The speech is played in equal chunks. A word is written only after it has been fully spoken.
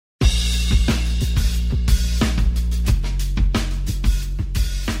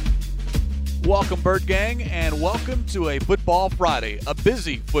Welcome, Bird Gang, and welcome to a Football Friday, a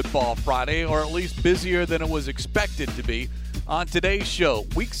busy Football Friday, or at least busier than it was expected to be. On today's show,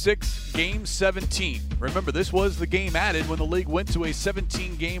 Week 6, Game 17. Remember, this was the game added when the league went to a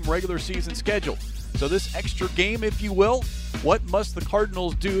 17-game regular season schedule. So this extra game, if you will, what must the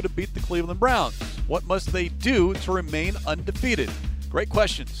Cardinals do to beat the Cleveland Browns? What must they do to remain undefeated? Great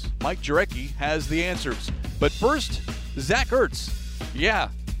questions. Mike Jurecki has the answers. But first, Zach Ertz. Yeah,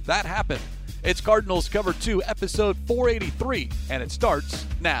 that happened. It's Cardinals Cover 2, episode 483, and it starts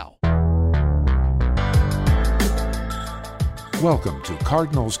now. Welcome to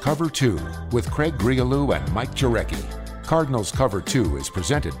Cardinals Cover 2 with Craig Grialou and Mike Jurecki. Cardinals Cover 2 is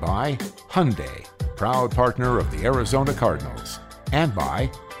presented by Hyundai, proud partner of the Arizona Cardinals, and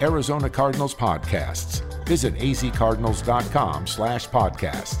by Arizona Cardinals Podcasts. Visit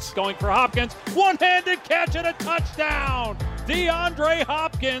azcardinals.com/podcasts. Going for Hopkins, one-handed catch and a touchdown! DeAndre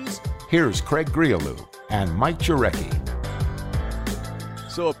Hopkins. Here's Craig Grialou and Mike Jurecki.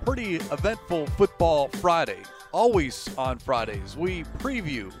 So a pretty eventful Football Friday. Always on Fridays, we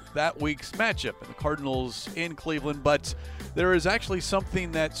preview that week's matchup in the Cardinals in Cleveland, but there is actually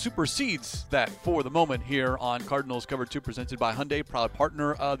something that supersedes that for the moment here on Cardinals Cover 2, presented by Hyundai, proud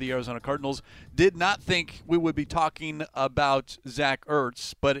partner of the Arizona Cardinals. Did not think we would be talking about Zach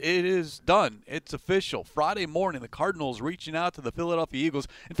Ertz, but it is done. It's official. Friday morning, the Cardinals reaching out to the Philadelphia Eagles.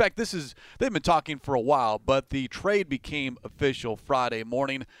 In fact, they've been talking for a while, but the trade became official Friday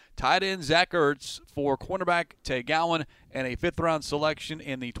morning. Tight end Zach Ertz for cornerback Tay Gowan and a fifth-round selection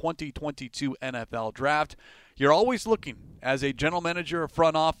in the 2022 NFL Draft. You're always looking as a general manager,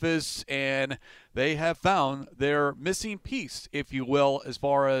 front office, and they have found their missing piece, if you will, as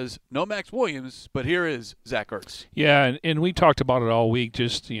far as no Max Williams, but here is Zach Ertz. Yeah, and we talked about it all week,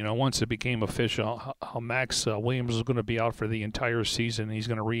 just, once it became official, how Max Williams is going to be out for the entire season. He's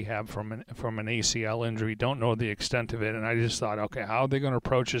going to rehab from an ACL injury. Don't know the extent of it, and I just thought, okay, how are they going to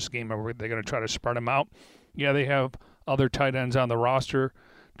approach this game? Are they going to try to spread him out? Yeah, they have other tight ends on the roster.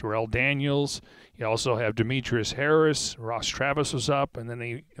 Darrell Daniels. You also have Demetrius Harris. Ross Travis was up, and then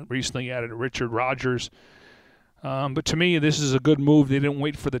they recently added Richard Rodgers. But to me, this is a good move. They didn't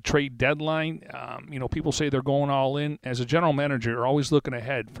wait for the trade deadline. People say they're going all in. As a general manager, you're always looking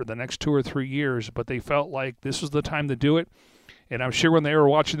ahead for the next 2 or 3 years, but they felt like this was the time to do it. And I'm sure when they were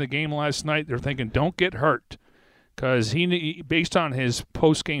watching the game last night, they're thinking, don't get hurt. Because he, based on his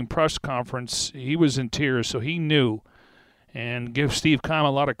post-game press conference, he was in tears, so he knew. And give Steve Keim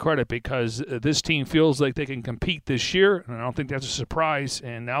a lot of credit because this team feels like they can compete this year, and I don't think that's a surprise.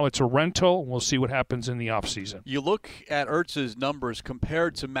 And now it's a rental. We'll see what happens in the offseason. You look at Ertz's numbers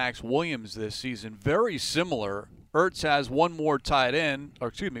compared to Max Williams this season, very similar. Ertz has one more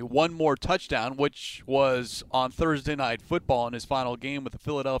touchdown, which was on Thursday Night Football in his final game with the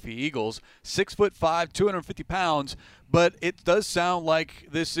Philadelphia Eagles. 6'5", 250 pounds, but it does sound like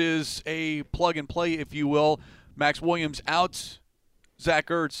this is a plug-and-play, if you will. Max Williams out, Zach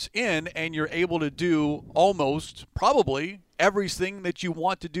Ertz in, and you're able to do probably everything that you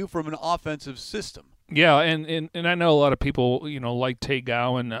want to do from an offensive system. Yeah, and I know a lot of people, like Tay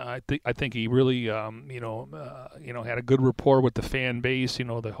Gowan. I think he really, had a good rapport with the fan base.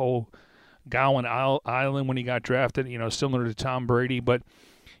 The whole Gowan Island when he got drafted, similar to Tom Brady, but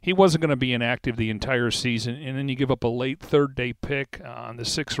he wasn't going to be inactive the entire season, and then you give up a late third-day pick on the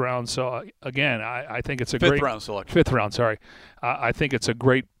 6th round. So, again, I think it's a great – Fifth-round selection. Fifth round, sorry. I think it's a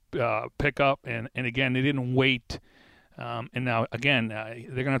great pickup, and again, they didn't wait. And now, again,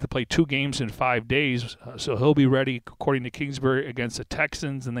 they're going to have to play 2 games in 5 days, so he'll be ready, according to Kingsbury, against the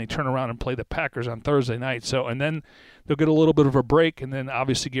Texans, and they turn around and play the Packers on Thursday night. So, and then they'll get a little bit of a break and then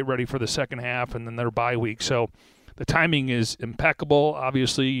obviously get ready for the second half and then their bye week. So, the timing is impeccable.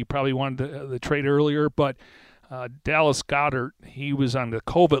 Obviously, you probably wanted the trade earlier, but Dallas Goedert, he was on the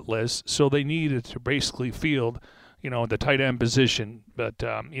COVID list, so they needed to basically field, the tight end position. But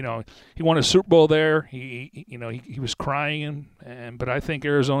he won a Super Bowl there. He was crying, but I think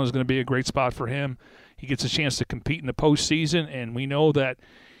Arizona is going to be a great spot for him. He gets a chance to compete in the postseason, and we know that.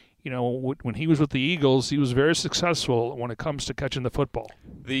 When he was with the Eagles, he was very successful when it comes to catching the football.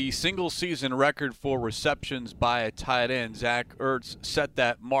 The single-season record for receptions by a tight end, Zach Ertz set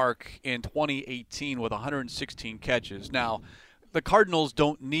that mark in 2018 with 116 catches. Now, the Cardinals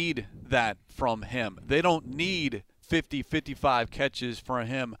don't need that from him. They don't need 50, 55 catches from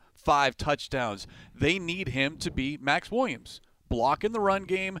him, 5 touchdowns. They need him to be Max Williams. Block in the run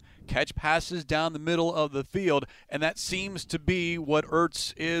game, catch passes down the middle of the field, and that seems to be what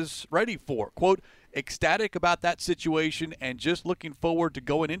Ertz is ready for. Quote, ecstatic about that situation and just looking forward to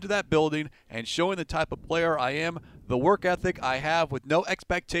going into that building and showing the type of player I am, the work ethic I have with no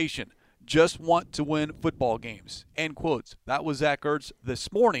expectation. just want to win football games, end quotes. That was Zach Ertz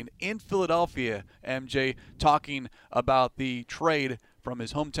this morning in Philadelphia, MJ, talking about the trade from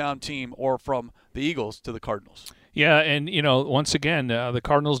his hometown team, or from the Eagles to the Cardinals. Yeah, and, once again, the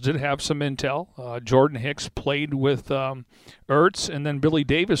Cardinals did have some intel. Jordan Hicks played with Ertz, and then Billy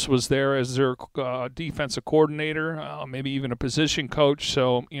Davis was there as their defensive coordinator, maybe even a position coach.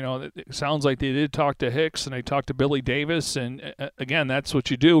 So, it sounds like they did talk to Hicks and they talked to Billy Davis. And, again, that's what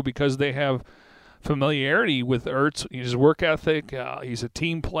you do because they have familiarity with Ertz, his work ethic. He's a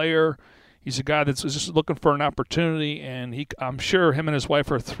team player. He's a guy that's just looking for an opportunity, and I'm sure him and his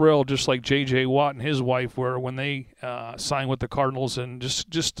wife are thrilled, just like J.J. Watt and his wife were when they signed with the Cardinals, and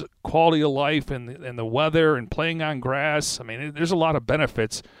just quality of life and the weather and playing on grass. I mean, there's a lot of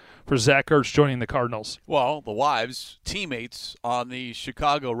benefits for Zach Ertz joining the Cardinals. Well, the wives, teammates on the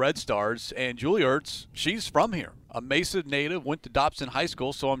Chicago Red Stars, and Julie Ertz, she's from here. A Mesa native, went to Dobson High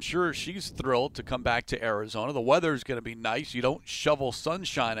School, so I'm sure she's thrilled to come back to Arizona. The weather's going to be nice. You don't shovel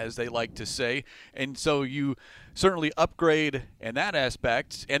sunshine, as they like to say, and so you certainly upgrade in that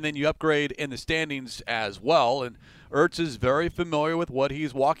aspect, and then you upgrade in the standings as well. And Ertz is very familiar with what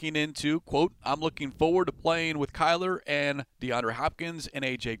he's walking into. Quote, I'm looking forward to playing with Kyler and DeAndre Hopkins and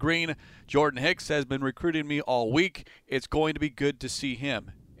A.J. Green. Jordan Hicks has been recruiting me all week. It's going to be good to see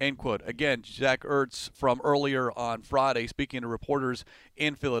him. End quote. Again, Zach Ertz from earlier on Friday speaking to reporters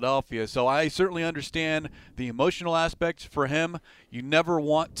in Philadelphia. So I certainly understand the emotional aspect for him. You never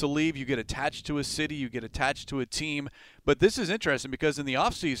want to leave. You get attached to a city. You get attached to a team. But this is interesting because in the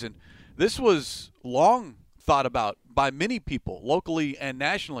offseason, this was long thought about by many people, locally and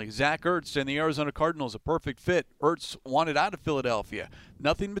nationally. Zach Ertz and the Arizona Cardinals, a perfect fit. Ertz wanted out of Philadelphia.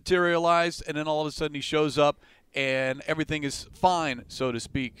 Nothing materialized, and then all of a sudden he shows up and everything is fine, so to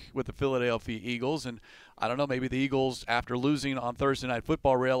speak, with the Philadelphia Eagles. And I don't know, maybe the Eagles, after losing on Thursday Night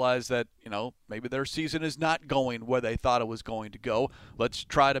Football, realized that, maybe their season is not going where they thought it was going to go. Let's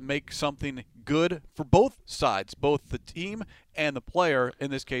try to make something good for both sides, both the team and the player,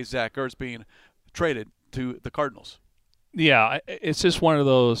 in this case, Zach Ertz being traded to the Cardinals. Yeah, it's just one of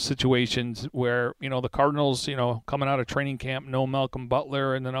those situations where, the Cardinals, coming out of training camp, no Malcolm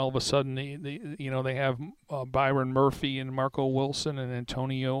Butler, and then all of a sudden they have Byron Murphy and Marco Wilson and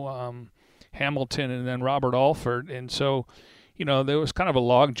Antonio Hamilton and then Robert Alford. And so, there was kind of a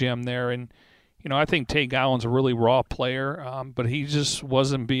logjam there. And, I think Tay Gowan's a really raw player, but he just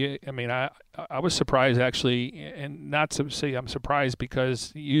wasn't I was surprised, actually, and not to say I'm surprised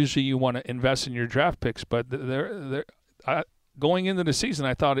because usually you want to invest in your draft picks, but going into the season,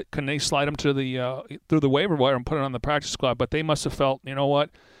 I thought, can they slide him to through the waiver wire and put it on the practice squad? But they must have felt, you know what,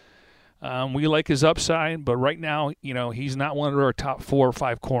 we like his upside, but right now, he's not one of our top 4 or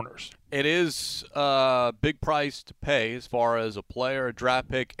 5 corners. It is a big price to pay as far as a player, a draft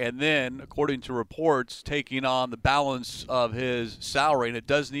pick, and then, according to reports, taking on the balance of his salary. And it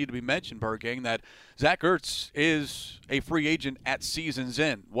does need to be mentioned, Bergang, that Zach Ertz is a free agent at season's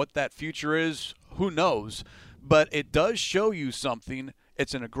end. What that future is, who knows? But it does show you something.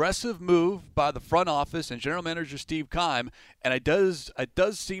 It's an aggressive move by the front office and general manager Steve Keim, and it does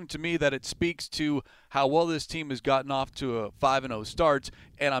seem to me that it speaks to how well this team has gotten off to a 5-0 start,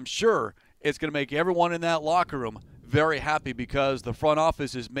 and I'm sure it's going to make everyone in that locker room very happy because the front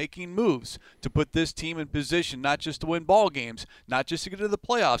office is making moves to put this team in position not just to win ball games, not just to get to the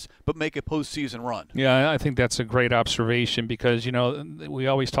playoffs, but make a postseason run. Yeah, I think that's a great observation because, we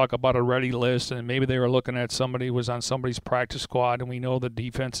always talk about a ready list, and maybe they were looking at somebody who was on somebody's practice squad, and we know the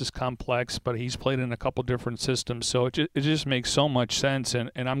defense is complex, but he's played in a couple different systems, so it just makes so much sense, and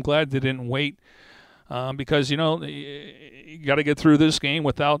I'm glad they didn't wait. Because, you got to get through this game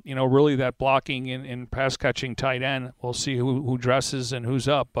without, really that blocking and pass-catching tight end. We'll see who dresses and who's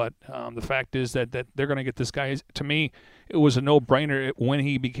up. But the fact is that they're going to get this guy. To me, it was a no-brainer when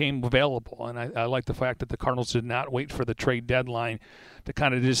he became available. And I like the fact that the Cardinals did not wait for the trade deadline to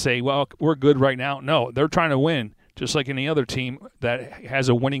kind of just say, well, we're good right now. No, they're trying to win, just like any other team that has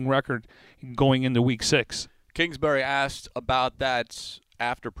a winning record going into Week 6. Kingsbury asked about that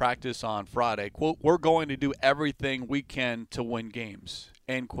after practice on Friday. Quote, we're going to do everything we can to win games,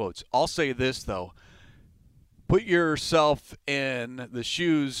 end quotes. I'll say this, though. Put yourself in the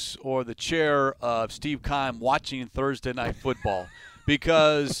shoes or the chair of Steve Keim watching Thursday Night Football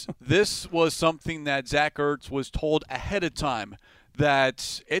because this was something that Zach Ertz was told ahead of time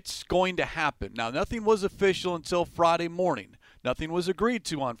that it's going to happen. Now, nothing was official until Friday morning. Nothing was agreed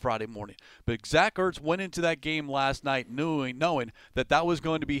to on Friday morning. But Zach Ertz went into that game last night knowing that was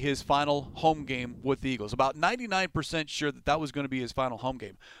going to be his final home game with the Eagles. About 99% sure that was going to be his final home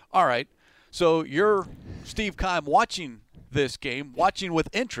game. All right, So you're Steve Keim watching this game, watching with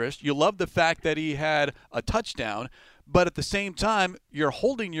interest. You love the fact that he had a touchdown, but at the same time, you're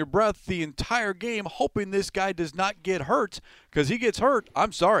holding your breath the entire game, hoping this guy does not get hurt, because he gets hurt,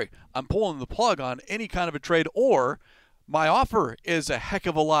 I'm sorry, I'm pulling the plug on any kind of a trade, or my offer is a heck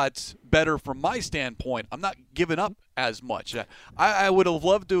of a lot better from my standpoint. I'm not giving up as much. I would have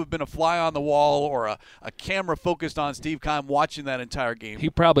loved to have been a fly on the wall or a camera focused on Steve Keim watching that entire game. He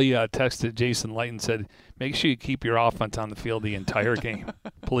probably texted Jason Light and said, make sure you keep your offense on the field the entire game,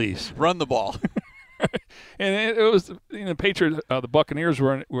 please. Run the ball. And it was, Patriots, the Buccaneers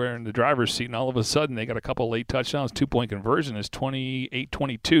were in the driver's seat, and all of a sudden they got a couple late touchdowns. 2-point conversion is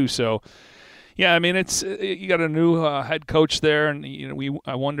 28-22. So, yeah, I mean, it's you got a new head coach there, and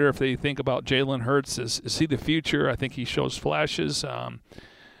I wonder if they think about Jalen Hurts. Is he the future? I think he shows flashes.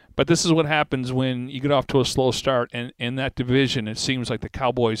 But this is what happens when you get off to a slow start. And in that division, it seems like the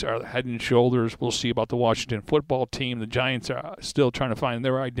Cowboys are head and shoulders. We'll see about the Washington football team. The Giants are still trying to find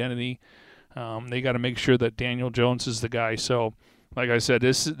their identity. They got to make sure that Daniel Jones is the guy. So, like I said,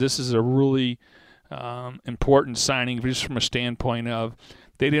 this is a really important signing just from a standpoint of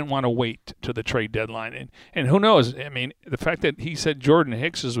they didn't want to wait to the trade deadline. And who knows? I mean, the fact that he said Jordan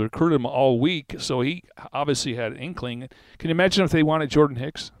Hicks has recruited him all week, so he obviously had an inkling. Can you imagine if they wanted Jordan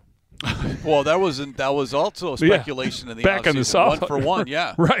Hicks? Well, that was also speculation in the back in the soft 1-for-1,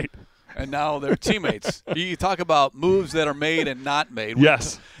 yeah. Right. And now they're teammates. You talk about moves that are made and not made.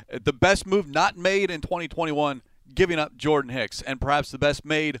 Yes. The best move not made in 2021, giving up Jordan Hicks, and perhaps the best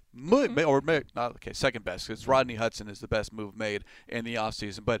second best, because Rodney Hudson is the best move made in the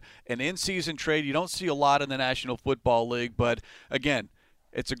offseason. But an in-season trade, you don't see a lot in the National Football League. But, again,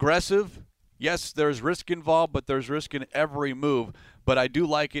 it's aggressive. Yes, there's risk involved, but there's risk in every move. But I do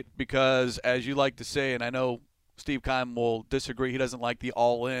like it because, as you like to say, and I know Steve Keim will disagree. He doesn't like the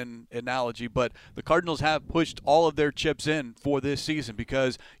all-in analogy, but the Cardinals have pushed all of their chips in for this season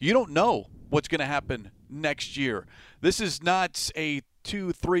because you don't know what's going to happen next year. This is not a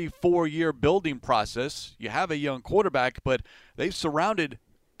 2, 3, 4-year building process. You have a young quarterback, but they've surrounded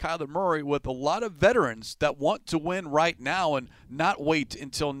Kyler Murray with a lot of veterans that want to win right now and not wait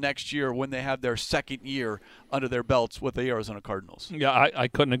until next year when they have their second year under their belts with the Arizona Cardinals. Yeah, I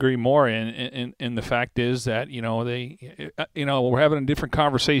couldn't agree more. And the fact is that, we're having a different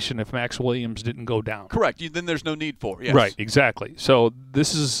conversation if Max Williams didn't go down. Correct. Then there's no need for it. Yes. Right, exactly. So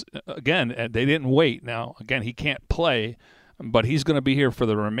this is, again, they didn't wait. Now, again, he can't play, but he's going to be here for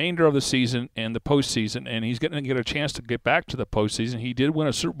the remainder of the season and the postseason, and he's going to get a chance to get back to the postseason. He did win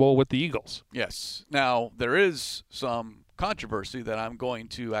a Super Bowl with the Eagles. Yes. Now, there is some controversy that I'm going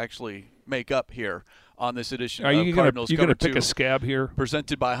to actually make up here on this edition of Cardinals Cover 2. Are you going to pick a scab here?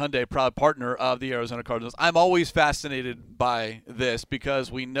 Presented by Hyundai, proud partner of the Arizona Cardinals. I'm always fascinated by this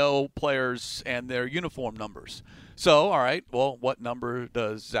because we know players and their uniform numbers. So, all right, well, what number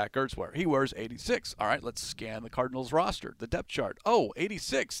does Zach Ertz wear? He wears 86. All right, let's scan the Cardinals roster, the depth chart. Oh,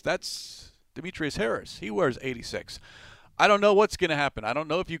 86. That's Demetrius Harris. He wears 86. I don't know what's going to happen. I don't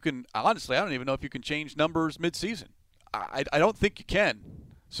know if you can – honestly, I don't even know if you can change numbers midseason. I don't think you can.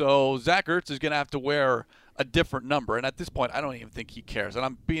 So Zach Ertz is going to have to wear a different number. And at this point, I don't even think he cares. And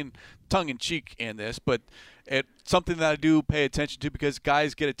I'm being tongue-in-cheek in this, but it's something that I do pay attention to because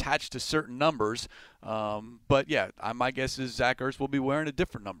guys get attached to certain numbers. But, yeah, my guess is Zach Ertz will be wearing a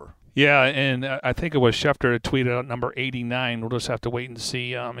different number. Yeah, and I think it was Schefter that tweeted out number 89. We'll just have to wait and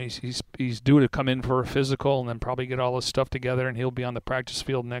see. He's due to come in for a physical and then probably get all his stuff together, and he'll be on the practice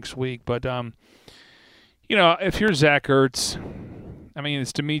field next week. But, if you're Zach Ertz, I mean,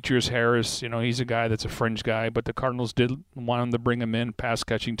 it's Demetrius Harris. He's a guy that's a fringe guy, but the Cardinals did want him to bring him in,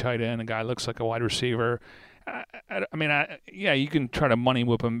 pass-catching tight end. A guy looks like a wide receiver. You can try to money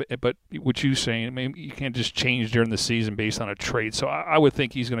whip him, but what you're saying, maybe you can't just change during the season based on a trade. So I would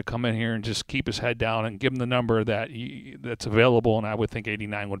think he's going to come in here and just keep his head down and give him the number that's available, and I would think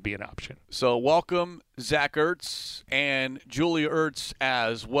 89 would be an option. So welcome Zach Ertz and Julia Ertz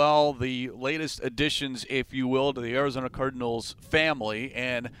as well, the latest additions, if you will, to the Arizona Cardinals family.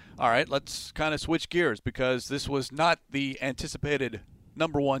 And, all right, let's kind of switch gears because this was not the anticipated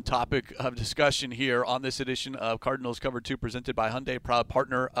number one topic of discussion here on this edition of Cardinals Cover 2 presented by Hyundai, proud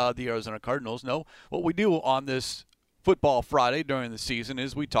partner of the Arizona Cardinals. No, what we do on this Football Friday during the season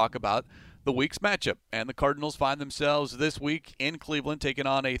is we talk about the week's matchup. And the Cardinals find themselves this week in Cleveland taking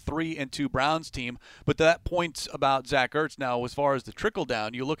on a 3-2 Browns team. But to that point about Zach Ertz, now as far as the trickle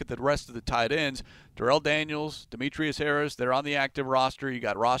down, you look at the rest of the tight ends, Darrell Daniels, Demetrius Harris, they're on the active roster. You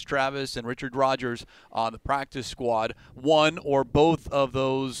got Ross Travis and Richard Rodgers on the practice squad. One or both of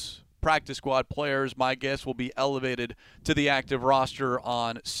those practice squad players, my guess, will be elevated to the active roster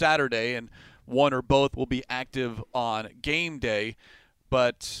on Saturday, and one or both will be active on game day.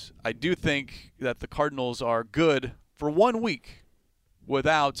 But I do think that the Cardinals are good for 1 week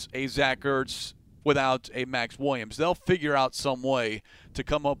without a Zach Ertz, without a Max Williams. They'll figure out some way to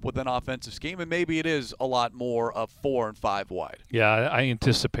come up with an offensive scheme, and maybe it is a lot more of 4 and 5 wide. Yeah, I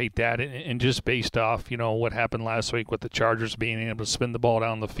anticipate that, and just based off, what happened last week with the Chargers being able to spin the ball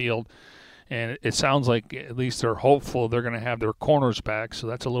down the field, and it sounds like at least they're hopeful they're going to have their corners back, so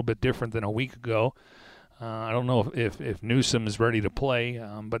that's a little bit different than a week ago. I don't know if Newsome is ready to play,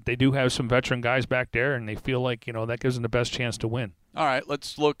 but they do have some veteran guys back there, and they feel like, that gives them the best chance to win. All right,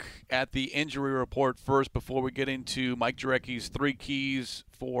 let's look at the injury report first before we get into Mike Jurecki's 3 keys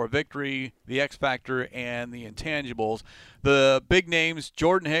for victory, the X factor, and the intangibles. The big names,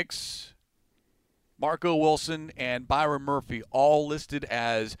 Jordan Hicks, Marco Wilson, and Byron Murphy, all listed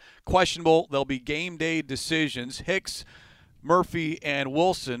as questionable. They'll be game day decisions. Hicks, Murphy and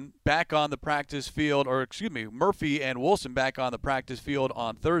Wilson back on the practice field, Murphy and Wilson back on the practice field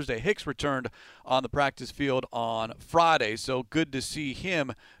on Thursday. Hicks returned on the practice field on Friday, so good to see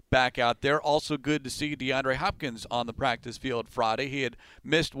him back out there. Also good to see DeAndre Hopkins on the practice field Friday. He had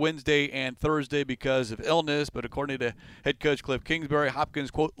missed Wednesday and Thursday because of illness, but according to head coach Cliff Kingsbury,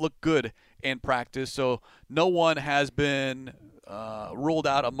 Hopkins, quote, looked good in practice, so no one has been ruled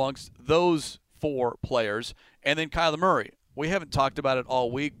out amongst those 4 players. And then Kyler Murray. We haven't talked about it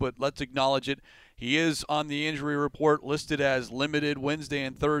all week, but let's acknowledge it. He is on the injury report listed as limited Wednesday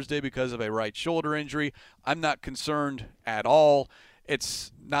and Thursday because of a right shoulder injury. I'm not concerned at all.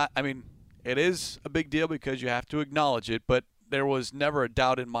 It's not, it is a big deal because you have to acknowledge it, but there was never a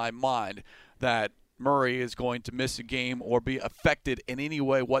doubt in my mind that Murray is going to miss a game or be affected in any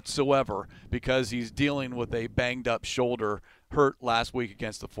way whatsoever because he's dealing with a banged-up shoulder hurt last week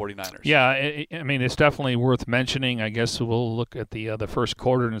against the 49ers. Yeah, it's definitely worth mentioning. I guess we'll look at the first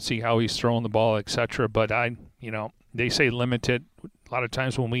quarter and see how he's throwing the ball, etc. But they say limited. A lot of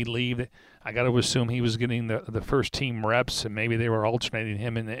times when we leave, I got to assume he was getting the first team reps, and maybe they were alternating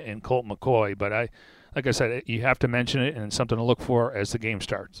him and Colt McCoy. But like I said, you have to mention it, and it's something to look for as the game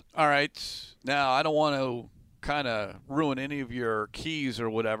starts. All right. Now, I don't want to kind of ruin any of your keys or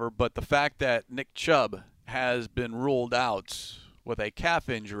whatever, but the fact that Nick Chubb has been ruled out with a calf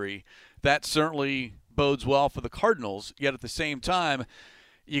injury, that certainly bodes well for the Cardinals. Yet at the same time,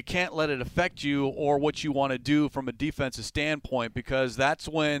 you can't let it affect you or what you want to do from a defensive standpoint, because that's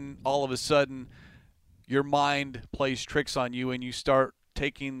when all of a sudden your mind plays tricks on you and you start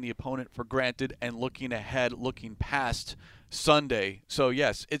taking the opponent for granted and looking ahead, looking past Sunday. So,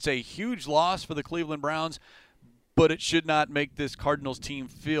 yes, it's a huge loss for the Cleveland Browns, but it should not make this Cardinals team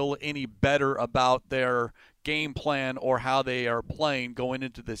feel any better about their game plan or how they are playing going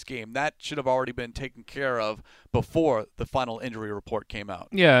into this game. That should have already been taken care of before the final injury report came out.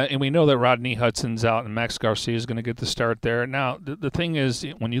 Yeah, and we know that Rodney Hudson's out and Max Garcia is going to get the start there. Now, the thing is,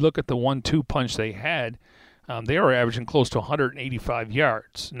 when you look at the 1-2 punch they had, they were averaging close to 185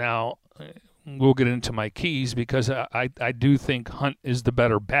 yards. Now, we'll get into my keys because I do think Hunt is the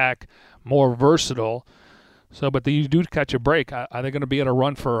better back, more versatile. So, but you do catch a break. Are they going to be able to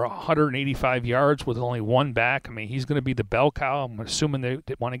run for 185 yards with only one back? He's going to be the bell cow. I'm assuming they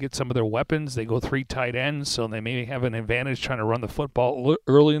want to get some of their weapons. They go 3 tight ends, so they may have an advantage trying to run the football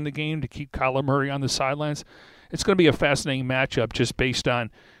early in the game to keep Kyler Murray on the sidelines. It's going to be a fascinating matchup just based on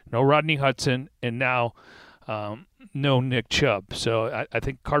no Rodney Hudson and now no Nick Chubb. So I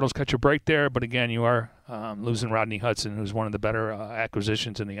think Cardinals catch a break there, but again, you are losing Rodney Hudson, who's one of the better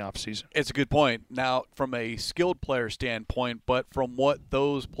acquisitions in the offseason. It's a good point. Now, from a skilled player standpoint, but from what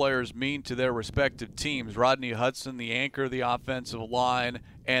those players mean to their respective teams, Rodney Hudson, the anchor of the offensive line,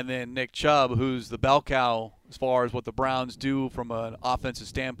 and then Nick Chubb, who's the bell cow as far as what the Browns do from an offensive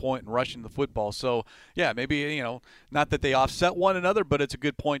standpoint and rushing the football. So, yeah, maybe, not that they offset one another, but it's a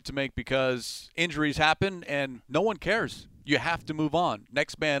good point to make because injuries happen and no one cares. You have to move on.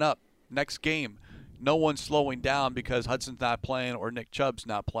 Next man up, next game. No one's slowing down because Hudson's not playing or Nick Chubb's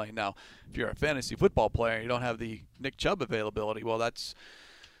not playing. Now, if you're a fantasy football player and you don't have the Nick Chubb availability, well, that's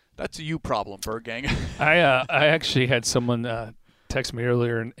a you problem, Bergang. I actually had someone text me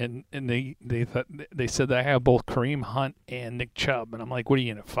earlier, and they said that I have both Kareem Hunt and Nick Chubb, and I'm like, what are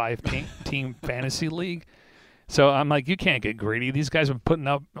you in a 5-team fantasy league? So I'm like, you can't get greedy. These guys have been putting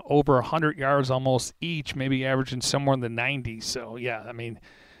up over 100 yards almost each, maybe averaging somewhere in the 90s. So yeah,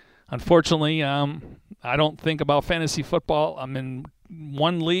 unfortunately, I don't think about fantasy football. I'm in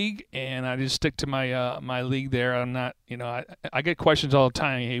one league, and I just stick to my my league there. I'm not, I get questions all the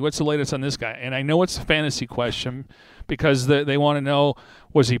time. Hey, what's the latest on this guy? And I know it's a fantasy question because they want to know,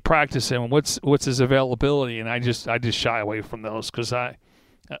 was he practicing? What's his availability? And I just shy away from those because I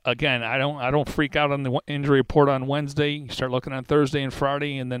don't freak out on the injury report on Wednesday. You start looking on Thursday and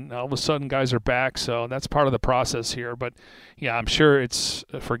Friday, and then all of a sudden guys are back. So that's part of the process here. But, yeah, I'm sure it's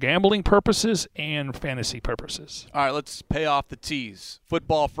for gambling purposes and fantasy purposes. All right, let's pay off the T's.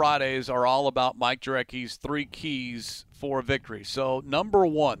 Football Fridays are all about Mike Jurecki's 3 keys for victory. So, number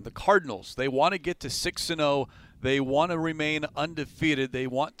 1, the Cardinals. They want to get to 6-0. They want to remain undefeated. They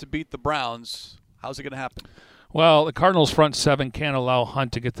want to beat the Browns. How's it going to happen? Well, the Cardinals' front 7 can't allow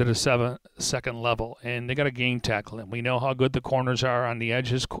Hunt to get to the second level, and they got to game tackle him. We know how good the corners are on the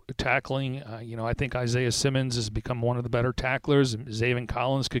edges tackling. I think Isaiah Simmons has become one of the better tacklers. Zaven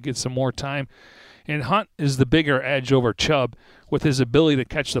Collins could get some more time. And Hunt is the bigger edge over Chubb with his ability to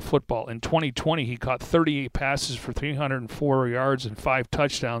catch the football. In 2020, he caught 38 passes for 304 yards and 5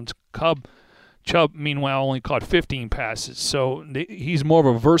 touchdowns. Chubb, meanwhile, only caught 15 passes. So he's more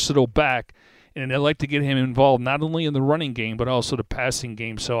of a versatile back. And they like to get him involved not only in the running game but also the passing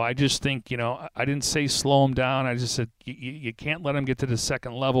game. So I just think, I didn't say slow him down. I just said you can't let him get to the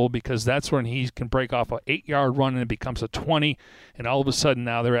second level because that's when he can break off an 8-yard run and it becomes a 20, and all of a sudden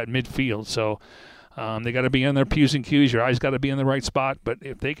now they're at midfield. So they got to be on their P's and Q's. Your eyes got to be in the right spot. But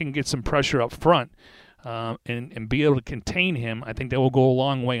if they can get some pressure up front and be able to contain him, I think that will go a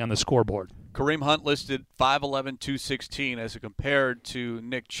long way on the scoreboard. Kareem Hunt listed 5'11", 216 as compared to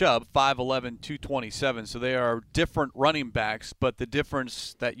Nick Chubb, 5'11", 227. So they are different running backs, but the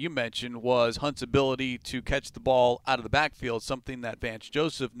difference that you mentioned was Hunt's ability to catch the ball out of the backfield, something that Vance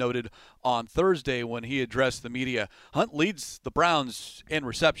Joseph noted on Thursday when he addressed the media. Hunt leads the Browns in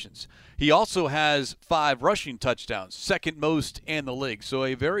receptions. He also has 5 rushing touchdowns, second most in the league. So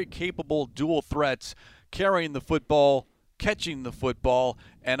a very capable dual threat carrying the football, catching the football,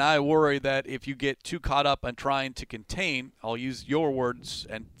 and I worry that if you get too caught up on trying to contain, I'll use your words,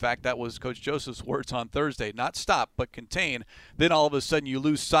 and in fact that was Coach Joseph's words on Thursday, not stop but contain, then all of a sudden you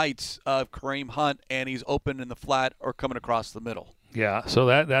lose sight of Kareem Hunt and he's open in the flat or coming across the middle. Yeah, so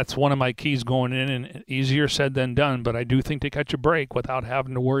that's one of my keys going in, and easier said than done, but I do think they catch a break without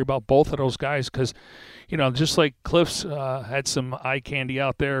having to worry about both of those guys because, just like Cliff's had some eye candy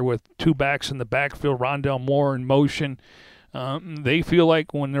out there with 2 backs in the backfield, Rondale Moore in motion. They feel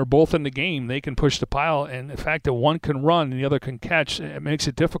like when they're both in the game, they can push the pile. And the fact that one can run and the other can catch, it makes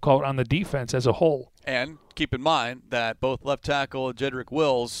it difficult on the defense as a whole. And keep in mind that both left tackle Jedrick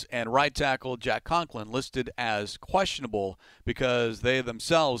Wills and right tackle Jack Conklin listed as questionable because they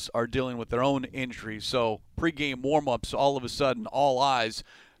themselves are dealing with their own injuries. So pregame warm-ups, all of a sudden, all eyes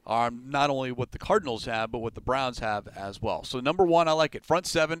are not only what the Cardinals have, but what the Browns have as well. So number 1, I like it. Front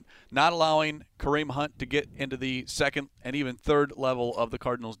 7, not allowing Kareem Hunt to get into the second and even third level of the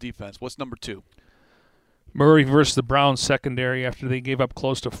Cardinals defense. What's number 2? Murray versus the Browns secondary after they gave up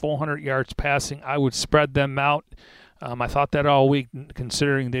close to 400 yards passing. I would spread them out. I thought that all week,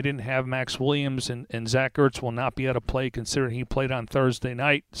 considering they didn't have Max Williams and Zach Ertz will not be able to play, considering he played on Thursday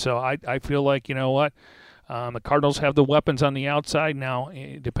night. So I feel like, you know what, the Cardinals have the weapons on the outside now,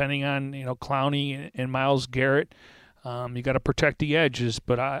 depending on, Clowney and Myles Garrett. You got to protect the edges,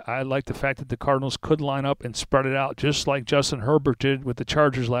 but I like the fact that the Cardinals could line up and spread it out, just like Justin Herbert did with the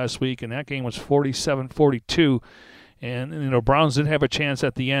Chargers last week, and that game was 47-42. And, Browns did have a chance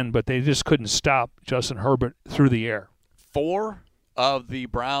at the end, but they just couldn't stop Justin Herbert through the air. 4 of the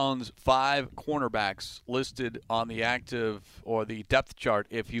Browns' 5 cornerbacks listed on the active or the depth chart,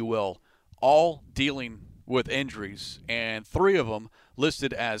 if you will, all dealing with injuries, and 3 of them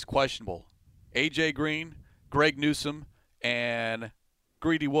listed as questionable. A.J. Green, Greg Newsome, and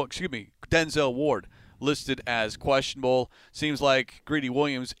Denzel Ward listed as questionable. Seems like Greedy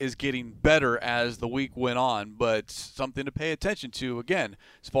Williams is getting better as the week went on, but something to pay attention to, again,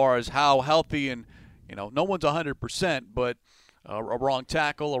 as far as how healthy and, no one's 100%, but a wrong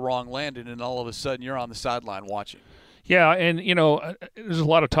tackle, a wrong landing, and all of a sudden you're on the sideline watching. Yeah, and, there's a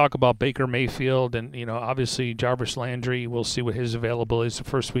lot of talk about Baker Mayfield and, obviously Jarvis Landry. We'll see what his availability is. The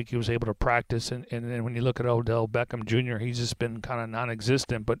first week he was able to practice, and then when you look at Odell Beckham Jr., he's just been kind of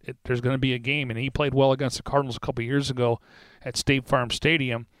non-existent. But there's going to be a game, and he played well against the Cardinals a couple years ago at State Farm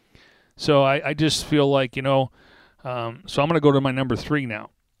Stadium. So I just feel like, so I'm going to go to my number 3 now.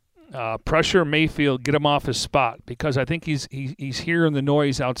 Pressure Mayfield, get him off his spot, because I think he's hearing the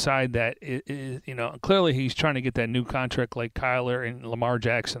noise outside that clearly he's trying to get that new contract like Kyler and Lamar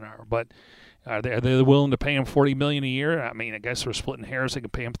Jackson are. But Are they willing to pay him $40 million a year? I mean, I guess we're splitting hairs. They can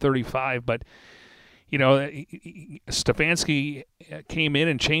pay him $35, but Stefanski came in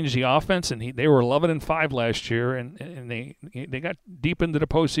and changed the offense, and they were 11-5 last year, and they got deep into the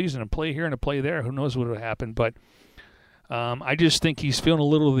postseason and play here and a play there. Who knows what would happen? But I just think he's feeling a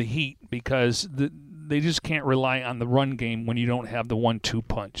little of the heat because they just can't rely on the run game when you don't have the 1-2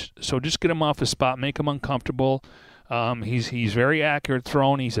 punch. So just get him off the spot, make him uncomfortable. He's very accurate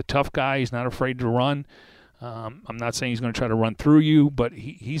throwing. He's a tough guy. He's not afraid to run. I'm not saying he's going to try to run through you, but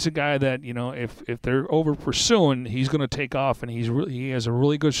he's a guy that, if they're over pursuing, he's going to take off, and he has a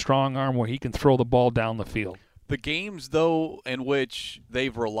really good strong arm where he can throw the ball down the field. The games, though, in which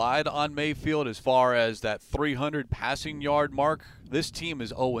they've relied on Mayfield as far as that 300 passing yard mark, this team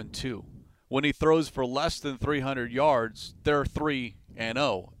is 0-2. When he throws for less than 300 yards, they're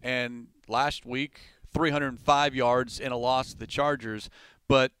 3-0. And last week, 305 yards in a loss to the Chargers.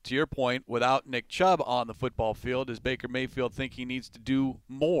 But to your point, without Nick Chubb on the football field, does Baker Mayfield think he needs to do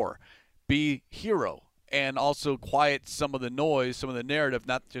more, be hero, and also quiet some of the noise, some of the narrative,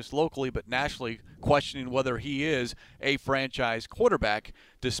 not just locally but nationally, questioning whether he is a franchise quarterback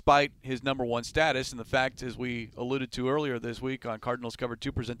despite his number one status. And the fact, as we alluded to earlier this week on Cardinals Cover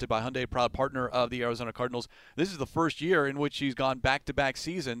 2 presented by Hyundai, proud partner of the Arizona Cardinals, this is the first year in which he's gone back-to-back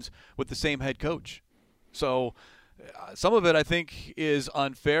seasons with the same head coach. So some of it, I think, is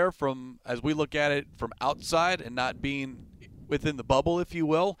unfair from as we look at it from outside and not being within the bubble, if you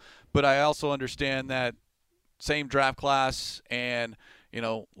will. But I also understand that same draft class and,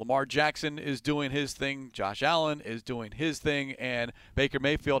 Lamar Jackson is doing his thing, Josh Allen is doing his thing, and Baker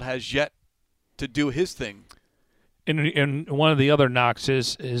Mayfield has yet to do his thing. And one of the other knocks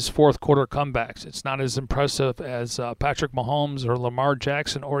is his fourth quarter comebacks. It's not as impressive as Patrick Mahomes or Lamar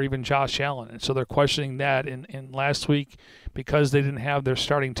Jackson or even Josh Allen. And so they're questioning that. And last week, because they didn't have their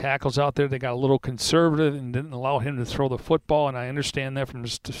starting tackles out there, they got a little conservative and didn't allow him to throw the football. And I understand that from a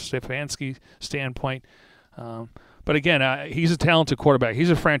Stefanski standpoint. But again, he's a talented quarterback.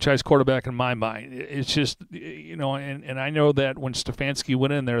 He's a franchise quarterback in my mind. It's just, and I know that when Stefanski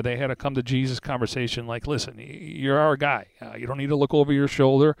went in there, they had a come-to-Jesus conversation like, listen, you're our guy. You don't need to look over your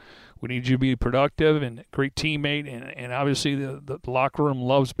shoulder. We need you to be productive and a great teammate. And obviously the locker room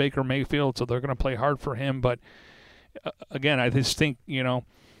loves Baker Mayfield, so they're going to play hard for him. But, again, I just think, going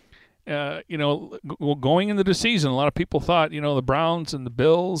into the season, a lot of people thought, the Browns and the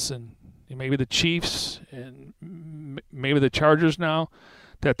Bills and maybe the Chiefs and maybe the Chargers now,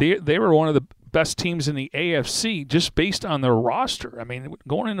 that they were one of the best teams in the AFC just based on their roster. I mean,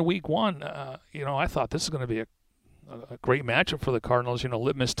 going into week one, I thought this is going to be a great matchup for the Cardinals,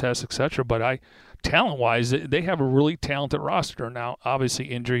 litmus test, etc. But talent-wise, they have a really talented roster. Now, obviously,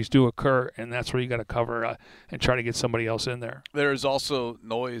 injuries do occur, and that's where you got to cover and try to get somebody else in there. There's also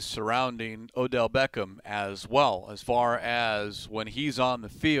noise surrounding Odell Beckham as well. As far as when he's on the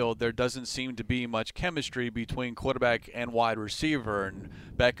field, there doesn't seem to be much chemistry between quarterback and wide receiver. And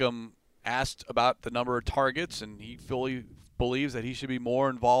Beckham asked about the number of targets, and he fully believes that he should be more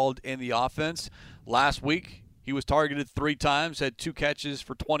involved in the offense. Last week, he was targeted 3 times, had 2 catches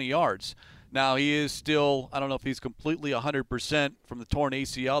for 20 yards. Now, he is still, I don't know if he's completely 100% from the torn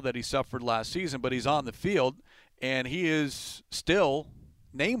ACL that he suffered last season, but he's on the field, and he is still,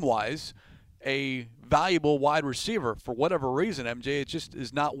 name-wise, a valuable wide receiver. For whatever reason, MJ, it just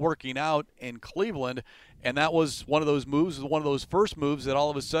is not working out in Cleveland, and that was one of those moves, one of those first moves that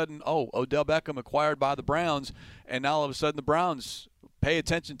all of a sudden, Odell Beckham acquired by the Browns, and now all of a sudden the Browns pay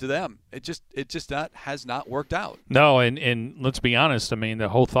attention to them. It just has not worked out. No, and let's be honest. I mean, the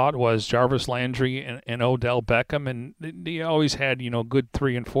whole thought was Jarvis Landry and Odell Beckham, and they always had good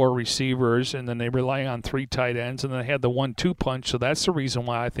 3 and 4 receivers, and then they rely on 3 tight ends, and then they had the 1-2 punch. So that's the reason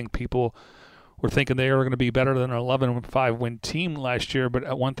why I think people were thinking they were going to be better than an 11-5 win team last year.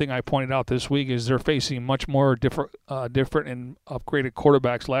 But one thing I pointed out this week is they're facing much more different and upgraded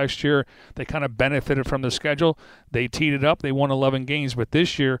quarterbacks. Last year, they kind of benefited from the schedule. They teed it up. They won 11 games. But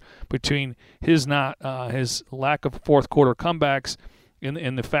this year, between his lack of fourth quarter comebacks,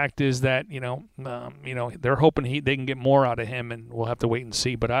 and the fact is that they're hoping they can get more out of him, and we'll have to wait and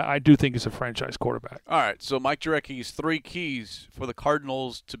see. But I do think he's a franchise quarterback. All right, so Mike Jurecki's 3 keys for the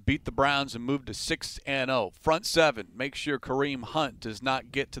Cardinals to beat the Browns and move to 6-0. Front 7, make sure Kareem Hunt does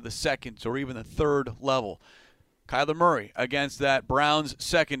not get to the second or even the third level. Kyler Murray against that Browns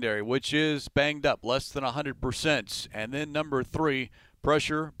secondary, which is banged up, less than 100%. And then number 3,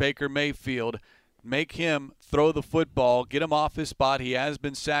 pressure Baker Mayfield. Make him throw the football, get him off his spot. He has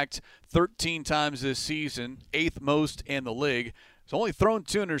been sacked 13 times this season, 8th most in the league. He's only thrown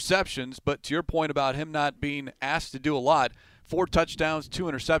 2 interceptions, but to your point about him not being asked to do a lot, 4 touchdowns, 2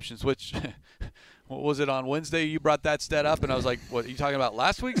 interceptions, which what was it on Wednesday? You brought that stat up, and I was like, what, are you talking about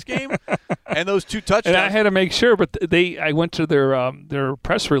last week's game? And those 2 touchdowns. And I had to make sure, but I went to their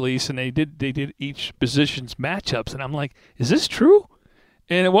press release, and they did each position's matchups, and I'm like, is this true?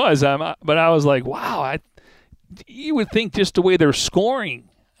 And it was. But I was like, wow, you would think just the way they're scoring.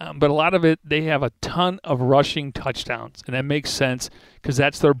 But a lot of it, they have a ton of rushing touchdowns, and that makes sense because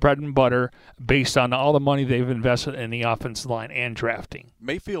that's their bread and butter based on all the money they've invested in the offensive line and drafting.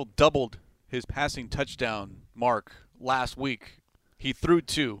 Mayfield doubled his passing touchdown mark last week. He threw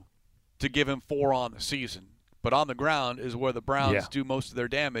 2 to give him 4 on the season. But on the ground is where the Browns do most of their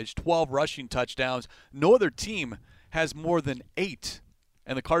damage. 12 rushing touchdowns. No other team has more than 8.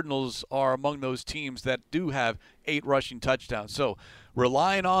 And the Cardinals are among those teams that do have 8 rushing touchdowns. So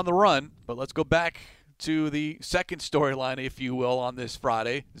relying on the run, but let's go back to the second storyline, if you will, on this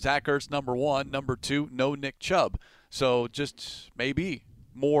Friday. Zach Ertz, number 1. Number 2, no Nick Chubb. So just maybe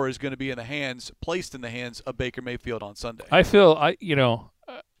more is going to be placed in the hands of Baker Mayfield on Sunday. I feel,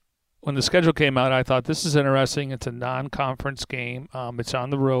 when the schedule came out, I thought this is interesting. It's a non-conference game. It's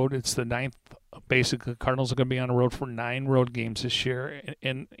on the road. It's the 9th. Basically, Cardinals are going to be on the road for 9 road games this year.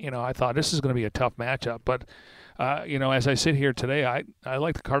 And I thought this is going to be a tough matchup. But, as I sit here today, I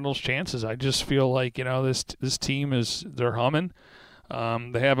like the Cardinals' chances. I just feel like, this team they're humming.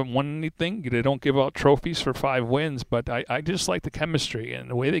 They haven't won anything. They don't give out trophies for 5 wins, but I just like the chemistry and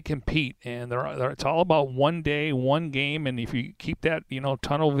the way they compete. And it's all about one day, one game. And if you keep that,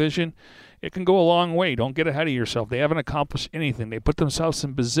 tunnel vision, it can go a long way. Don't get ahead of yourself. They haven't accomplished anything. They put themselves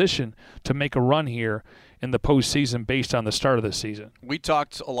in position to make a run here in the postseason based on the start of the season. We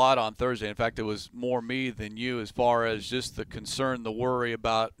talked a lot on Thursday. In fact, it was more me than you as far as just the concern, the worry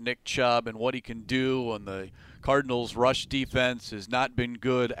about Nick Chubb and what he can do. And the Cardinals' rush defense has not been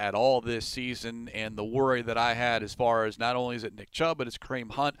good at all this season. And the worry that I had as far as not only is it Nick Chubb, but it's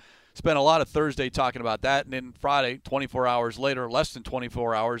Kareem Hunt. Spent a lot of Thursday talking about that, and then Friday, 24 hours later, less than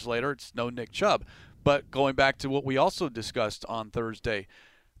 24 hours later, it's no Nick Chubb. But going back to what we also discussed on Thursday,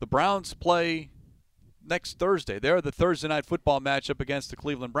 the Browns play next Thursday. They're the Thursday night football matchup against the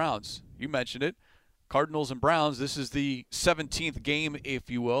Cleveland Browns. You mentioned it. Cardinals and Browns, this is the 17th game, if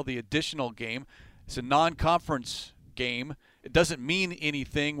you will, the additional game. It's a non-conference game. It doesn't mean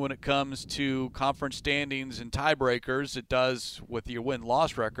anything when it comes to conference standings and tiebreakers. It does with your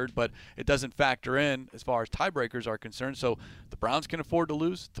win-loss record, but it doesn't factor in as far as tiebreakers are concerned. So the Browns can afford to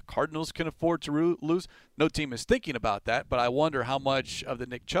lose. The Cardinals can afford to lose. No team is thinking about that, but I wonder how much of the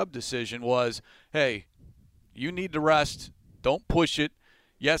Nick Chubb decision was, hey, you need to rest. Don't push it.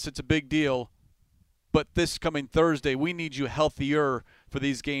 Yes, it's a big deal, but this coming Thursday, we need you healthier for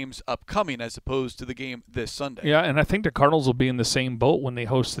these games upcoming as opposed to the game this Sunday. Yeah, and I think the Cardinals will be in the same boat when they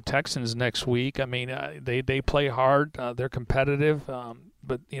host the Texans next week. I mean, they play hard. They're competitive.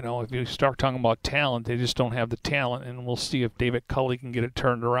 But, if you start talking about talent, they just don't have the talent. And we'll see if David Culley can get it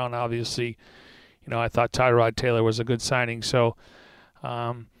turned around. Obviously, I thought Tyrod Taylor was a good signing. So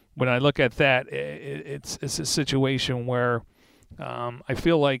when I look at that, it's a situation where I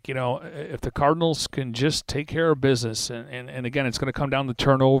feel like, if the Cardinals can just take care of business, and again, it's going to come down to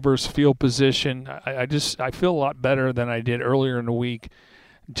turnovers, field position. I feel a lot better than I did earlier in the week,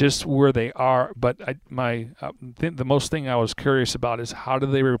 just where they are. But the most thing I was curious about is how do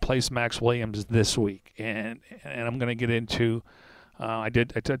they replace Max Williams this week? And I'm going to get into. I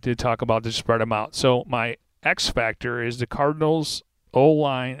did talk about just spread them out. So my X factor is the Cardinals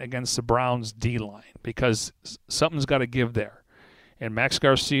O-line against the Browns D-line, because something's got to give there. And Max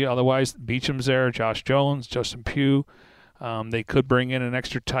Garcia, otherwise, Beacham's there, Josh Jones, Justin Pugh. They could bring in an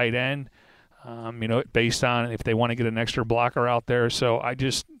extra tight end, based on if they want to get an extra blocker out there. So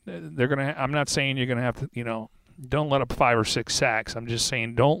I'm not saying you're going to have to, don't let up 5 or 6 sacks. I'm just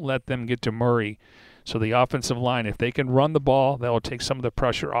saying don't let them get to Murray. So the offensive line, if they can run the ball, that will take some of the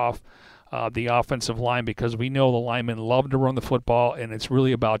pressure off the offensive line, because we know the linemen love to run the football, and it's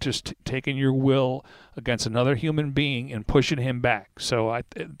really about just taking your will against another human being and pushing him back. So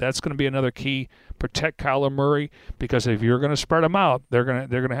that's going to be another key. Protect Kyler Murray, because if you're going to spread them out, they're going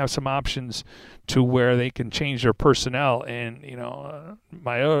to have some options to where they can change their personnel. And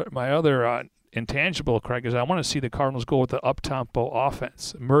my other intangible, Craig, is I want to see the Cardinals go with the up-tempo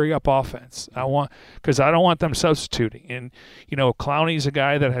offense, Murray-up offense. Because I don't want them substituting. And, Clowney's a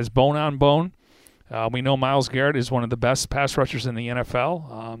guy that has bone on bone. We know Myles Garrett is one of the best pass rushers in the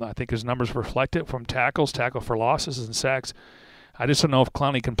NFL. I think his numbers reflect it from tackle for losses and sacks. I just don't know if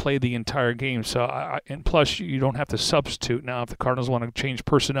Clowney can play the entire game. So, and plus, you don't have to substitute. Now, if the Cardinals want to change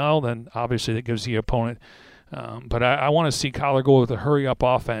personnel, then obviously that gives the opponent. But I want to see Kyler go with a hurry-up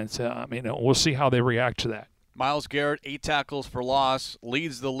offense. We'll see how they react to that. Myles Garrett, 8 tackles for loss,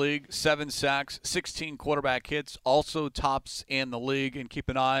 leads the league, 7 sacks, 16 quarterback hits, also tops in the league. And keep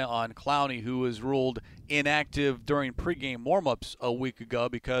an eye on Clowney, who was ruled inactive during pregame warmups a week ago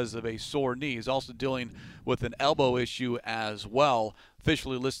because of a sore knee. He's also dealing with an elbow issue as well,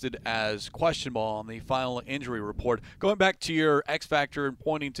 officially listed as questionable on the final injury report. Going back to your X factor and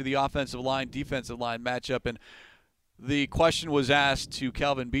pointing to the offensive line, defensive line matchup, and the question was asked to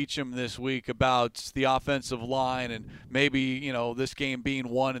Calvin Beachum this week about the offensive line and maybe, this game being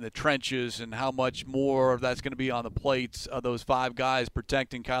won in the trenches and how much more of that's going to be on the plates of those 5 guys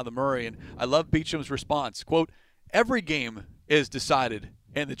protecting Kyler Murray. And I love Beachum's response, quote, "Every game is decided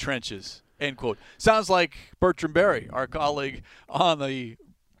in the trenches," end quote. Sounds like Bertrand Berry, our colleague on the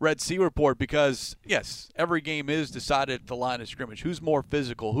Red Sea Report, because, yes, every game is decided at the line of scrimmage. Who's more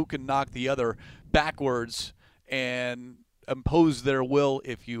physical? Who can knock the other backwards and impose their will,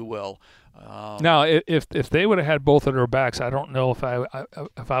 if you will. Now, if they would have had both of their backs, I don't know if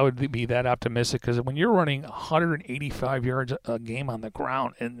I would be that optimistic, because when you're running 185 yards a game on the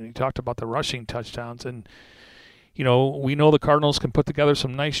ground, and you talked about the rushing touchdowns, and we know the Cardinals can put together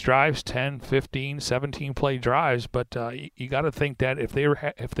some nice drives, 10, 15, 17 play drives, but you got to think that if they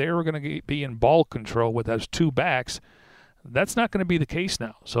were going to be in ball control with those 2 backs, that's not going to be the case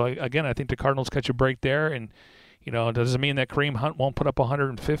now. So again, I think the Cardinals catch a break there, and it doesn't mean that Kareem Hunt won't put up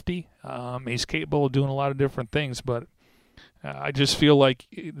 150. He's capable of doing a lot of different things, but I just feel like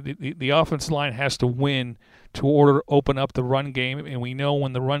the offensive line has to win to open up the run game, and we know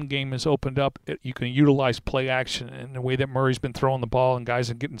when the run game is opened up, you can utilize play action in the way that Murray's been throwing the ball, and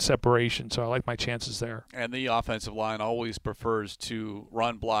guys are getting separation, so I like my chances there. And the offensive line always prefers to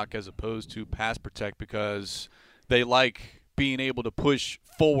run block as opposed to pass protect, because they like being able to push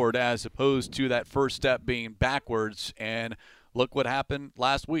forward as opposed to that first step being backwards. And look what happened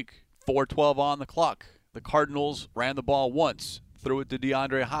last week. 4:12 on the clock. The Cardinals ran the ball once, threw it to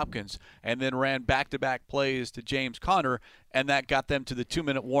DeAndre Hopkins, and then ran back-to-back plays to James Conner, and that got them to the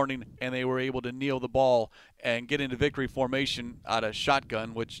 2-minute warning, and they were able to kneel the ball and get into victory formation out of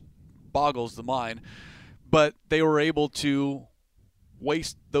shotgun, which boggles the mind. But they were able to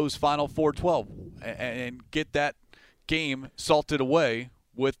waste those final 4:12 and get that game salted away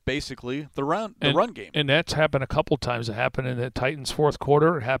with basically the run game. And that's happened a couple times. It happened in the Titans' fourth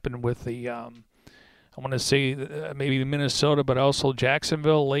quarter. It happened with the I want to say maybe the Minnesota, but also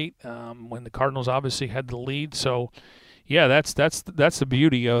Jacksonville late when the Cardinals obviously had the lead. So yeah, that's the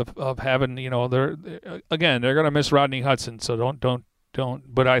beauty of having, they're going to miss Rodney Hudson, so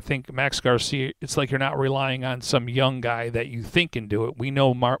don't. But I think Max Garcia, it's like you're not relying on some young guy that you think can do it. We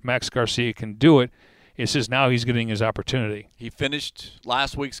know Max Garcia can do it. It's just now he's getting his opportunity. He finished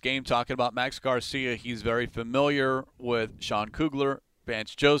last week's game talking about Max Garcia. He's very familiar with Sean Kugler,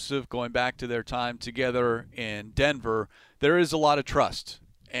 Vance Joseph, going back to their time together in Denver. There is a lot of trust,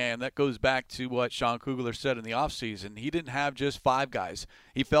 and that goes back to what Sean Kugler said in the offseason. He didn't have just 5 guys.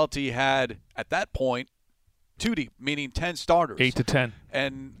 He felt he had, at that point, 2 deep, meaning 10 starters. 8 to 10.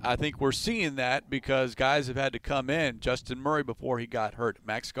 And I think we're seeing that because guys have had to come in. Justin Murray before he got hurt.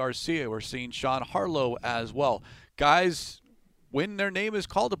 Max Garcia. We're seeing Sean Harlow as well. Guys, when their name is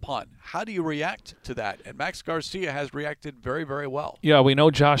called upon, how do you react to that? And Max Garcia has reacted very, very well. Yeah, we know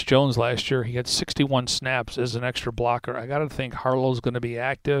Josh Jones last year. He had 61 snaps as an extra blocker. I got to think Harlow's going to be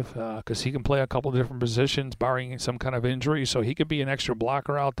active because he can play a couple different positions, barring some kind of injury. So he could be an extra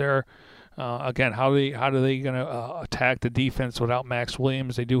blocker out there. Again, how are they going to attack the defense without Max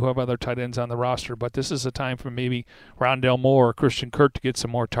Williams? They do have other tight ends on the roster, but this is a time for maybe Rondale Moore or Christian Kirk to get some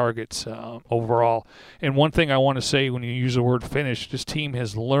more targets overall. And one thing I want to say when you use the word finish, this team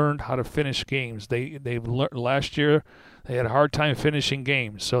has learned how to finish games. They've learned last year. They had a hard time finishing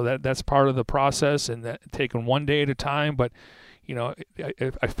games, so that's part of the process and that taking one day at a time. But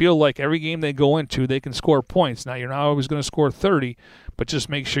I feel like every game they go into, they can score points. Now, you're not always going to score 30, but just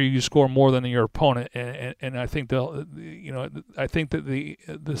make sure you score more than your opponent. And I think I think that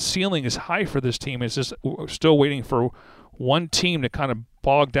the ceiling is high for this team. It's just we're still waiting for one team to kind of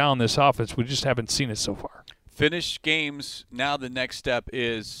bog down this offense. We just haven't seen it so far. Finish games. Now the next step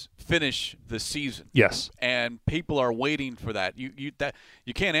is finish the season. Yes. And people are waiting for that. You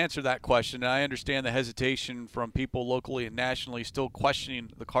can't answer that question. And I understand the hesitation from people locally and nationally still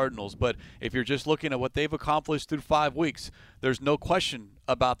questioning the Cardinals. But if you're just looking at what they've accomplished through 5 weeks, there's no question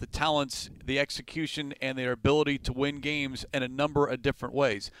about the talents, the execution, and their ability to win games in a number of different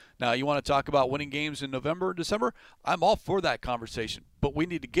ways. Now, you want to talk about winning games in November, December? I'm all for that conversation. But we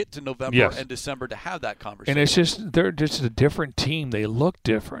need to get to November and December to have that conversation. And it's just they're just a different team. They look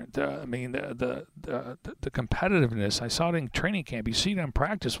different. I mean, the competitiveness. I saw it in training camp. You see it in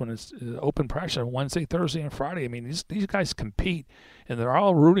practice when it's open practice on Wednesday, Thursday, and Friday. I mean, these guys compete, and they're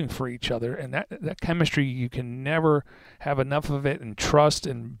all rooting for each other. And that chemistry, you can never have enough of it, and trust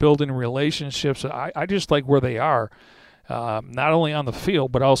and building relationships. I just like where they are, not only on the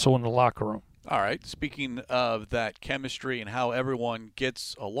field but also in the locker room. All right, speaking of that chemistry and how everyone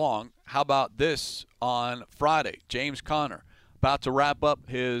gets along, how about this on Friday? James Conner, about to wrap up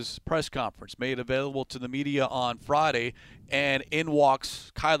his press conference, made available to the media on Friday, and in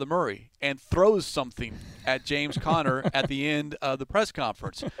walks Kyler Murray and throws something at James Conner at the end of the press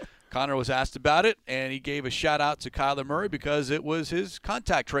conference. Conner was asked about it, and he gave a shout-out to Kyler Murray because it was his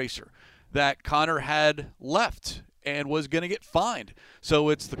contact tracer that Conner had left and was going to get fined. So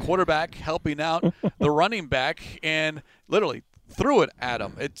it's the quarterback helping out the running back and literally threw it at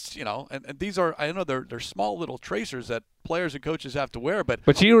him. It's, and these are, I know they're small little tracers that players and coaches have to wear.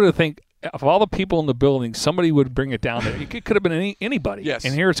 But you would think of all the people in the building, somebody would bring it down there. It could have been anybody. Yes.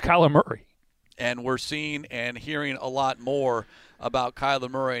 And here it's Kyler Murray. And we're seeing and hearing a lot more about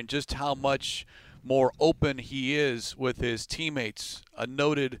Kyler Murray and just how much more open he is with his teammates. A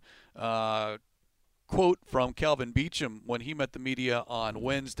noted quote from Kelvin Beachum when he met the media on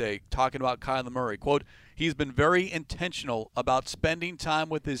Wednesday talking about Kyler Murray. Quote, he's been very intentional about spending time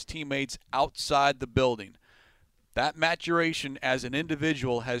with his teammates outside the building. That maturation as an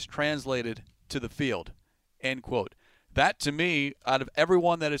individual has translated to the field, end quote. That, to me, out of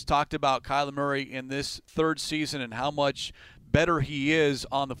everyone that has talked about Kyler Murray in this third season and how much better he is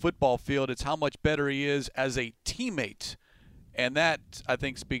on the football field, it's how much better he is as a teammate. And that, I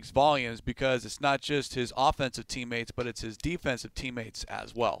think, speaks volumes because it's not just his offensive teammates, but it's his defensive teammates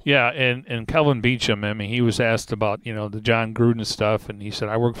as well. Yeah, and Kelvin Beachum, I mean, he was asked about, the John Gruden stuff, and he said,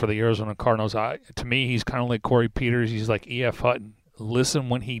 I work for the Arizona Cardinals. To me, he's kind of like Corey Peters. He's like E.F. Hutton. Listen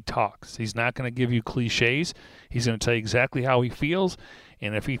when he talks. He's not going to give you cliches. He's going to tell you exactly how he feels.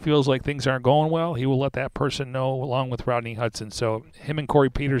 And if he feels like things aren't going well, he will let that person know, along with Rodney Hudson. So him and Corey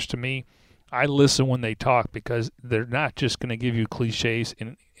Peters, to me, I listen when they talk because they're not just going to give you cliches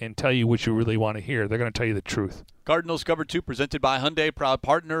and tell you what you really want to hear. They're going to tell you the truth. Cardinals Cover 2 presented by Hyundai, proud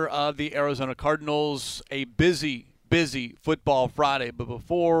partner of the Arizona Cardinals. A busy football Friday. But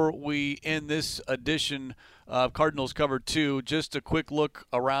before we end this edition of Cardinals Cover 2, just a quick look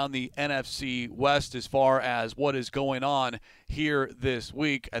around the NFC West as far as what is going on here this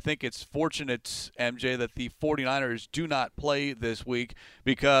week. I think it's fortunate, MJ, that the 49ers do not play this week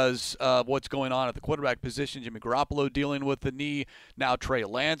because of what's going on at the quarterback position. Jimmy Garoppolo dealing with the knee. Now Trey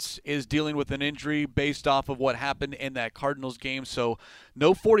Lance is dealing with an injury based off of what happened in that Cardinals game. So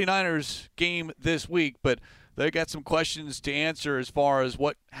no 49ers game this week, but they got some questions to answer as far as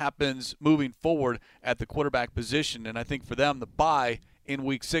what happens moving forward at the quarterback position. And I think for them, the bye in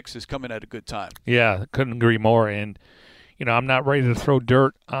Week 6 is coming at a good time. Yeah, couldn't agree more. And, I'm not ready to throw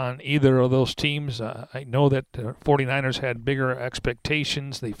dirt on either of those teams. I know that the 49ers had bigger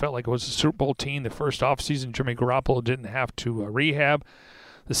expectations. They felt like it was a Super Bowl team. The first offseason, Jimmy Garoppolo didn't have to rehab.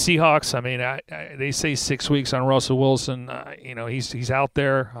 The Seahawks, I mean, they say 6 weeks on Russell Wilson. He's out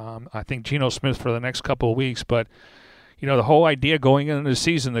there. I think Geno Smith for the next couple of weeks. But, the whole idea going into the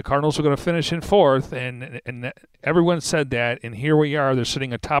season, the Cardinals are going to finish in fourth, and everyone said that. And here we are. They're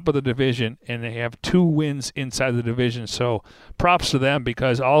sitting atop of the division, and they have 2 wins inside the division. So props to them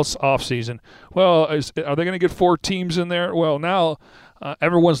because all offseason, are they going to get 4 teams in there? Well, now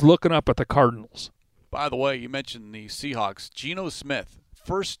everyone's looking up at the Cardinals. By the way, you mentioned the Seahawks. Geno Smith.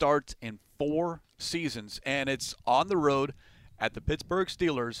 First start in 4 seasons, and it's on the road at the Pittsburgh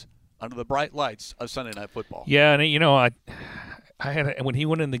Steelers under the bright lights of Sunday Night Football. Yeah, and I had when he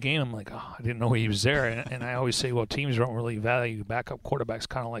went in the game, I'm like, I didn't know he was there, and I always say, well, teams don't really value backup quarterbacks,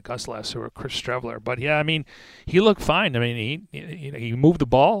 kind of like us last year with Chris Streveler. But yeah, I mean, he looked fine. I mean, he moved the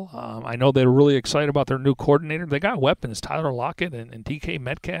ball. I know they're really excited about their new coordinator. They got weapons, Tyler Lockett and DK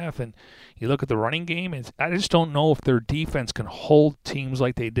Metcalf, and you look at the running game. I just don't know if their defense can hold teams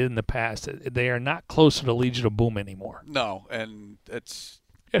like they did in the past. They are not close to the Legion of Boom anymore. No, and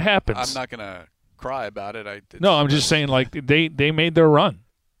it happens. I'm not gonna cry about it. I'm just saying, like, they made their run.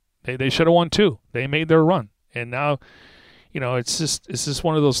 They should have won 2. They made their run, and now, it's just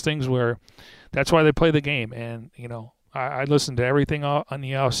one of those things where that's why they play the game. And I listened to everything on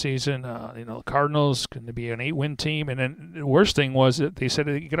the off season. The Cardinals going to be an 8-win team, and then the worst thing was that they said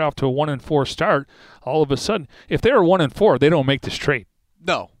they get off to a 1-4 start. All of a sudden, if they were 1-4, they don't make this trade.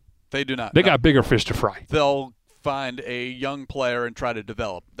 No, they do not. They No. got bigger fish to fry. They'll find a young player and try to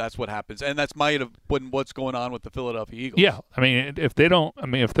develop. That's what happens, and that's might have been what's going on with the Philadelphia Eagles. Yeah, I mean, if they're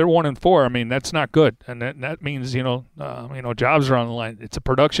 1-4, I mean, that's not good, and that means jobs are on the line. It's a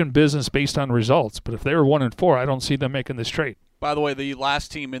production business based on results. But if they were 1-4, I don't see them making this trade. By the way, the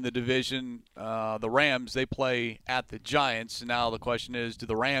last team in the division, the Rams, they play at the Giants. Now the question is, do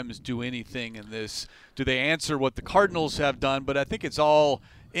the Rams do anything in this? Do they answer what the Cardinals have done? But I think it's all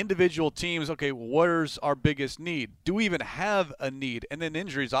individual teams. Okay, where's our biggest need? Do we even have a need? And then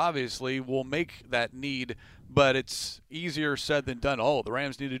injuries obviously will make that need, but it's easier said than done. Oh, the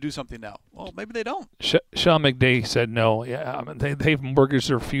Rams need to do something now. Well, maybe they don't. Sean McVay said no. Yeah, I mean, they've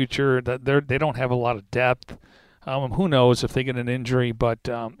mortgaged their future. That they don't have a lot of depth. Who knows if they get an injury? But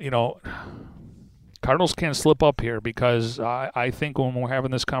Cardinals can't slip up here, because I think when we're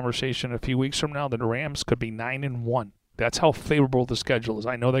having this conversation a few weeks from now, the Rams could be 9-1. That's how favorable the schedule is.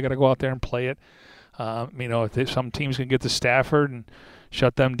 I know they got to go out there and play it. If some teams can get to Stafford and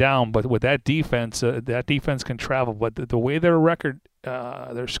shut them down, but with that defense can travel. But the way their record,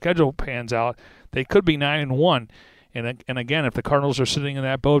 their schedule pans out, they could be 9-1. And again, if the Cardinals are sitting in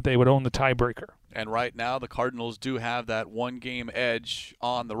that boat, they would own the tiebreaker. And right now, the Cardinals do have that one-game edge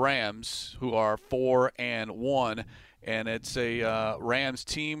on the Rams, who are 4-1. And it's a Rams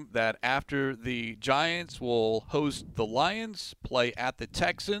team that, after the Giants, will host the Lions, play at the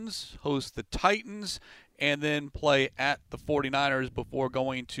Texans, host the Titans, and then play at the 49ers before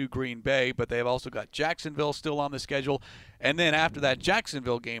going to Green Bay. But they've also got Jacksonville still on the schedule. And then after that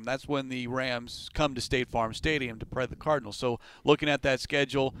Jacksonville game, that's when the Rams come to State Farm Stadium to play the Cardinals. So looking at that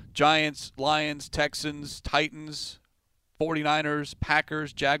schedule, Giants, Lions, Texans, Titans, 49ers,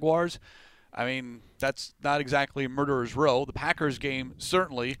 Packers, Jaguars, I mean, that's not exactly a murderer's row. The Packers game,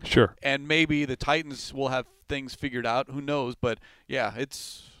 certainly. Sure. And maybe the Titans will have things figured out. Who knows? But, yeah,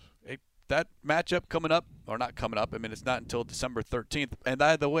 that matchup coming up, or not coming up. I mean, it's not until December 13th. And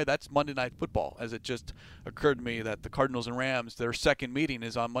by the way, that's Monday Night Football, as it just occurred to me that the Cardinals and Rams, their second meeting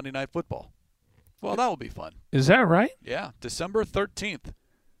is on Monday Night Football. Well, that will be fun. Is that right? Yeah, December 13th.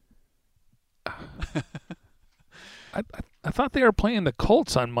 I thought they were playing the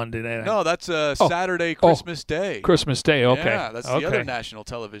Colts on Monday night. No, that's Saturday, Christmas Day. Christmas Day, okay. Yeah, that's the other national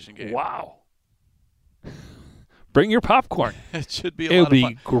television game. Wow. Bring your popcorn. It should be a lot of fun. It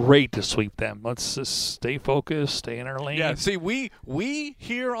would be great to sweep them. Let's just stay focused, stay in our lane. Yeah, see, we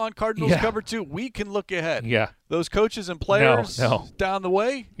here on Cardinals Cover 2, we can look ahead. Yeah. Those coaches and players down the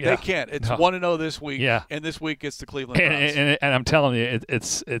way, they can't. It's 1-0 this week, and this week it's the Cleveland Browns. And I'm telling you,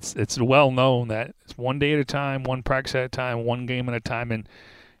 it's well known that it's one day at a time, one practice at a time, one game at a time. And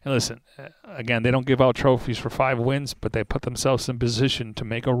listen, again, they don't give out trophies for 5 wins, but they put themselves in position to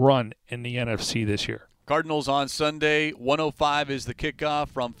make a run in the NFC this year. Cardinals on Sunday, 1:05 is the kickoff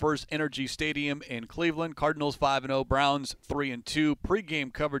from First Energy Stadium in Cleveland. Cardinals 5-0, Browns 3-2.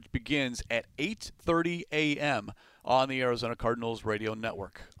 Pre-game coverage begins at 8:30 a.m. on the Arizona Cardinals radio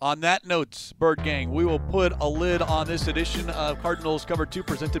network. On that note, Bird Gang, we will put a lid on this edition of Cardinals Cover 2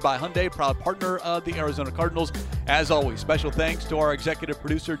 presented by Hyundai, proud partner of the Arizona Cardinals. As always, special thanks to our executive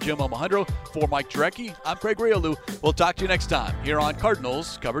producer, Jim Alejandro. For Mike Jurecki, I'm Craig Riolu. We'll talk to you next time here on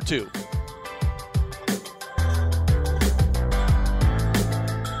Cardinals Cover 2.